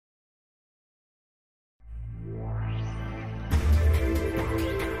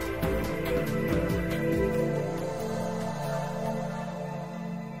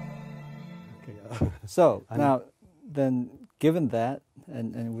So now, then, given that,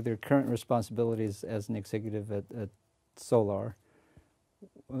 and with your current responsibilities as an executive at Solar,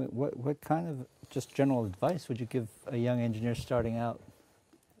 what kind of just general advice would you give a young engineer starting out,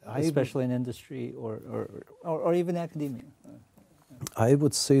 especially in industry or even academia? I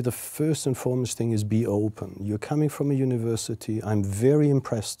would say the first and foremost thing is be open. You're coming from a university. I'm very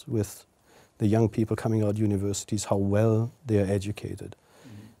impressed with the young people coming out of universities, how well they are educated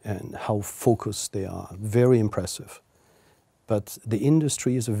and how focused they are. Very impressive. But the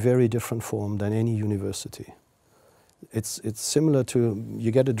industry is a very different form than any university. It's similar to, you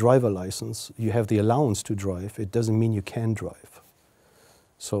get a driver license, you have the allowance to drive, it doesn't mean you can drive.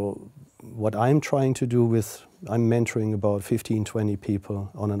 So what I'm trying to do I'm mentoring about 15, 20 people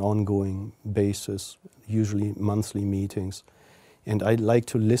on an ongoing basis, usually monthly meetings. And I like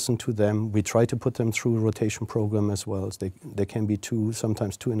to listen to them. We try to put them through a rotation program as well. They can be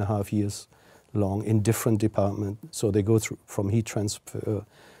sometimes 2.5 years long in different departments. So they go through from heat transfer,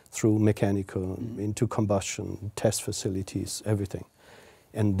 through mechanical, into combustion, test facilities, everything.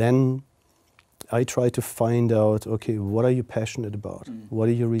 And then I try to find out, okay, what are you passionate about? What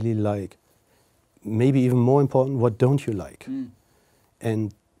do you really like? Maybe even more important, what don't you like?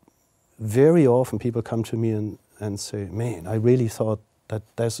 And very often people come to me and say, man, I really thought that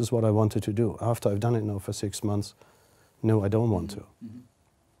this is what I wanted to do. After I've done it now for 6 months, no, I don't want to.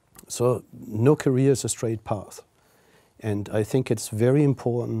 So no career is a straight path. And I think it's very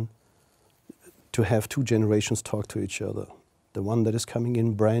important to have two generations talk to each other. The one that is coming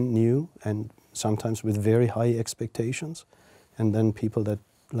in brand new and sometimes with very high expectations, and then people that,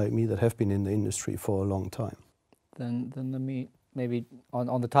 like me, that have been in the industry for a long time. Then let me, maybe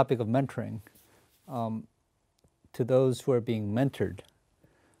on the topic of mentoring, to those who are being mentored,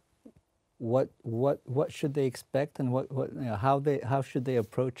 what should they expect, and how should they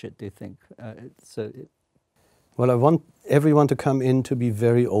approach it, do you think? Well, I want everyone to come in to be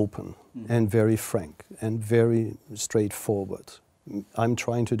very open and very frank and very straightforward. I'm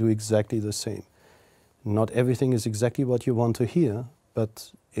trying to do exactly the same. Not everything is exactly what you want to hear,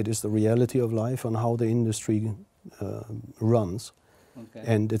 but it is the reality of life and how the industry runs. Okay.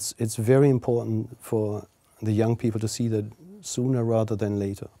 And it's very important for the young people to see that sooner rather than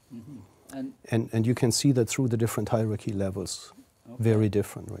later. And you can see that through the different hierarchy levels, very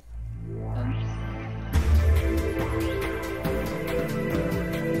different, right?